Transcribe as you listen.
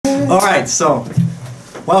Alright, so,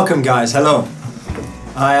 welcome guys, hello.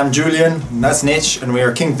 I am Julianandnich and we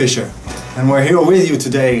are Kingfisher. And we're here with you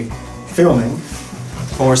today filming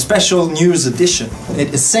for a special news edition.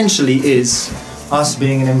 It essentially is us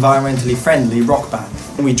being an environmentally friendly rock band.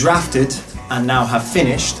 We drafted and now have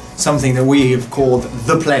finished something that we have called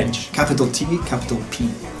The Pledge. Capital T, capital P.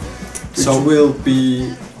 Which will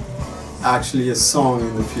be actually a song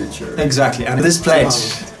in the future. Exactly, and this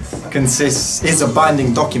pledge is a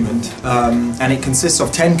binding document and it consists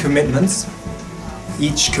of 10 commitments.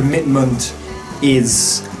 Each commitment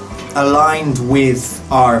is aligned with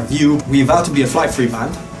our view. We vow to be a flight-free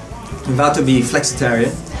band, we vow to be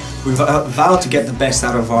flexitarian, we vow to get the best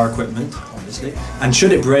out of our equipment, obviously, and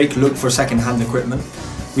should it break, look for second-hand equipment.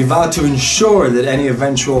 We vow to ensure that any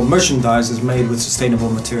eventual merchandise is made with sustainable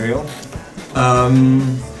material.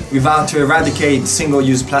 We vow to eradicate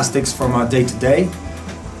single-use plastics from our day-to-day.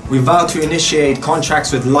 We vow to initiate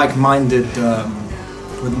contracts with like-minded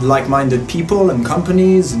people and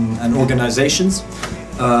companies and organizations.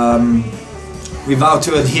 We vow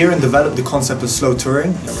to adhere and develop the concept of slow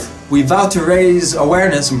touring. We vow to raise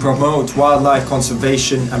awareness and promote wildlife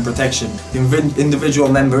conservation and protection. The individual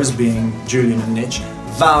members, being Julianandnich,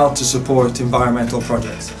 vow to support environmental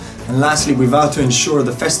projects. And lastly, we vow to ensure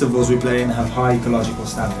the festivals we play in have high ecological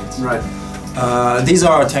standards. Right. These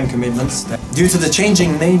are our 10 commitments. Due to the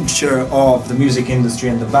changing nature of the music industry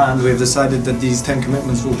and the band, we have decided that these 10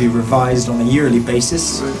 commitments will be revised on a yearly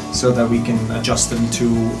basis, so that we can adjust them to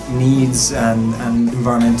needs and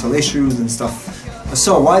environmental issues and stuff.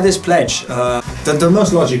 So why this pledge? The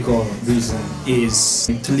most logical reason is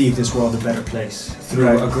to leave this world a better place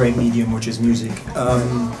through a great medium, which is music.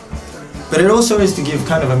 But it also is to give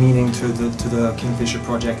kind of a meaning to the Kingfisher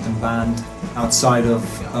project and band outside of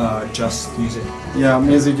just music. Yeah,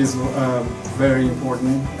 music is very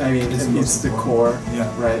important. I mean, it's the core,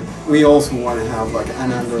 right? We also want to have like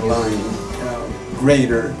an underlying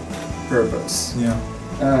greater purpose. Yeah.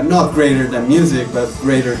 Not greater than music, but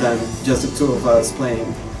greater than just the two of us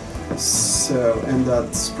playing. So, and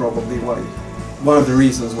that's probably one of the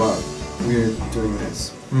reasons why we're doing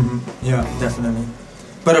this. Mm-hmm. Yeah, definitely.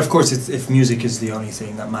 But of course, if music is the only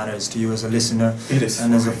thing that matters to you as a listener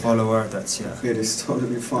and as a follower, that's it is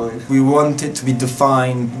totally fine. We want it to be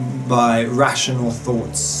defined by rational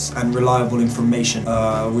thoughts and reliable information.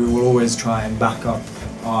 We will always try and back up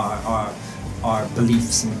our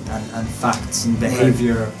beliefs and facts and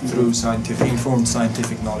behavior through informed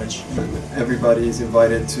scientific knowledge. Everybody is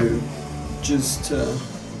invited to just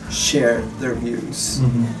share their views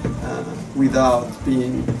without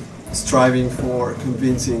striving for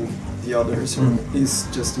convincing the others. It's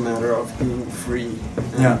just a matter of being free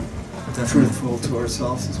and truthful to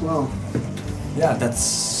ourselves as well. Yeah,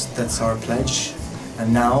 that's our pledge,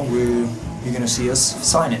 and now you're gonna see us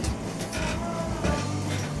sign it.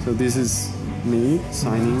 So this is me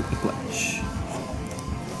signing the pledge.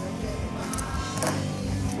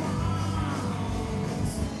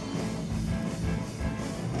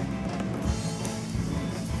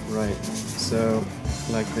 Right, so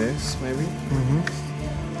like this, maybe?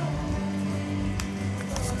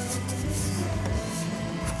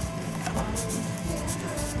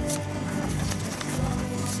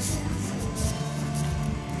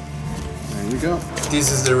 There you go.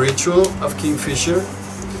 This is the ritual of Kingfisher.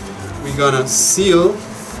 We're gonna seal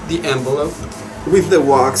the envelope with the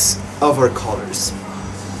wax of our colors.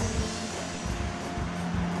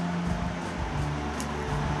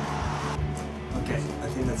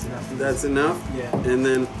 That's enough? Yeah. And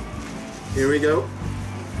then, here we go.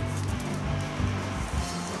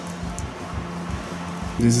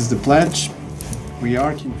 This is the pledge. We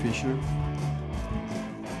are Kingfisher.